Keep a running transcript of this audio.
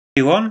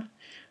Everyone,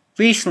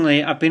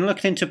 recently I've been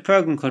looking into a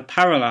program called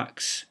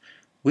Parallax,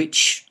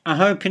 which I'm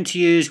hoping to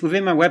use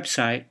within my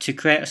website to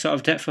create a sort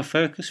of depth of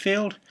focus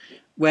field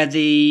where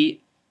the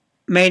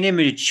main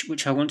image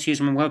which I want to use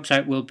on my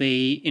website will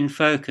be in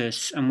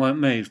focus and won't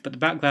move, but the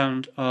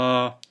background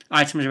or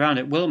items around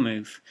it will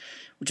move,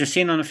 which I've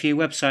seen on a few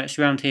websites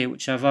around here,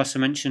 which I've also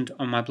mentioned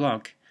on my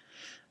blog.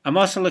 I'm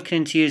also looking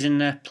into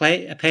using a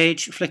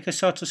page flicker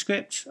sort of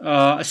script,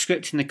 or a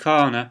script in the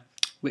corner,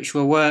 which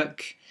will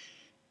work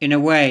in a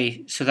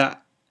way so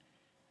that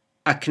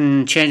I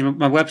can change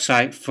my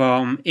website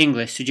from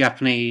English to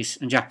Japanese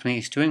and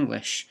Japanese to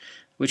English,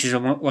 which is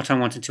what I'm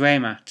wanting to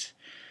aim at.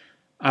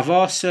 I've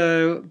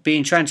also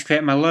been trying to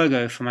create my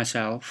logo for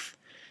myself,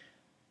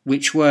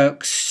 which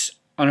works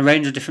on a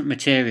range of different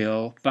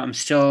material, but I'm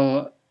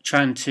still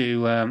trying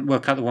to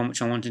work out the one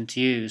which I'm wanting to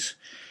use.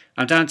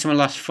 I'm down to my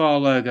last 4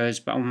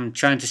 logos, but I'm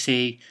trying to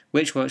see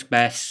which works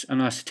best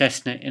and also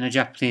testing it in a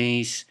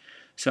Japanese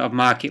sort of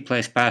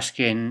marketplace by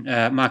asking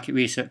market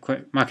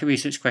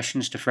research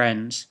questions to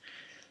friends,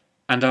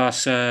 and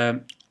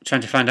also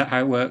trying to find out how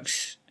it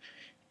works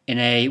in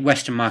a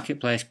Western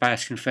marketplace by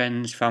asking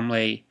friends,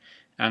 family,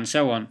 and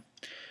so on.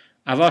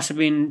 I've also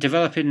been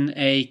developing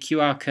a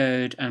QR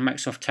code and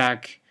Microsoft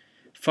tag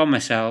for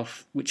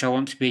myself, which I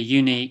want to be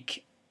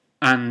unique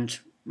and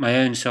my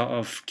own sort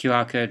of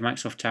QR code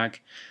Microsoft tag,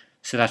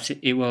 so that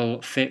it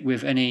will fit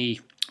with any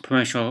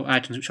promotional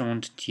items which I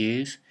wanted to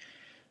use.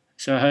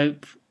 So I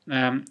hope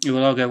it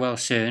will all go well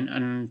soon,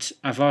 and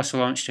I've also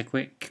launched a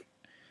quick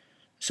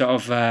sort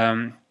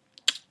of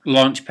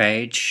launch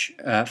page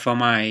for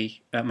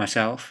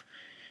myself,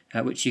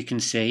 which you can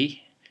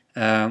see,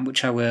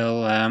 which I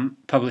will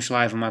publish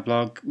live on my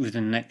blog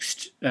within the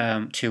next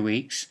 2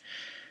 weeks.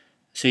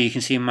 So you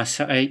can see my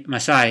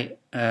site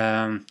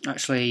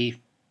actually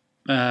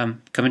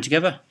coming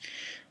together.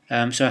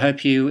 So I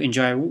hope you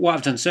enjoy what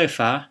I've done so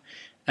far,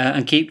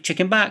 and keep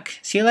checking back.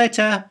 See you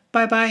later.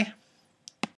 Bye bye.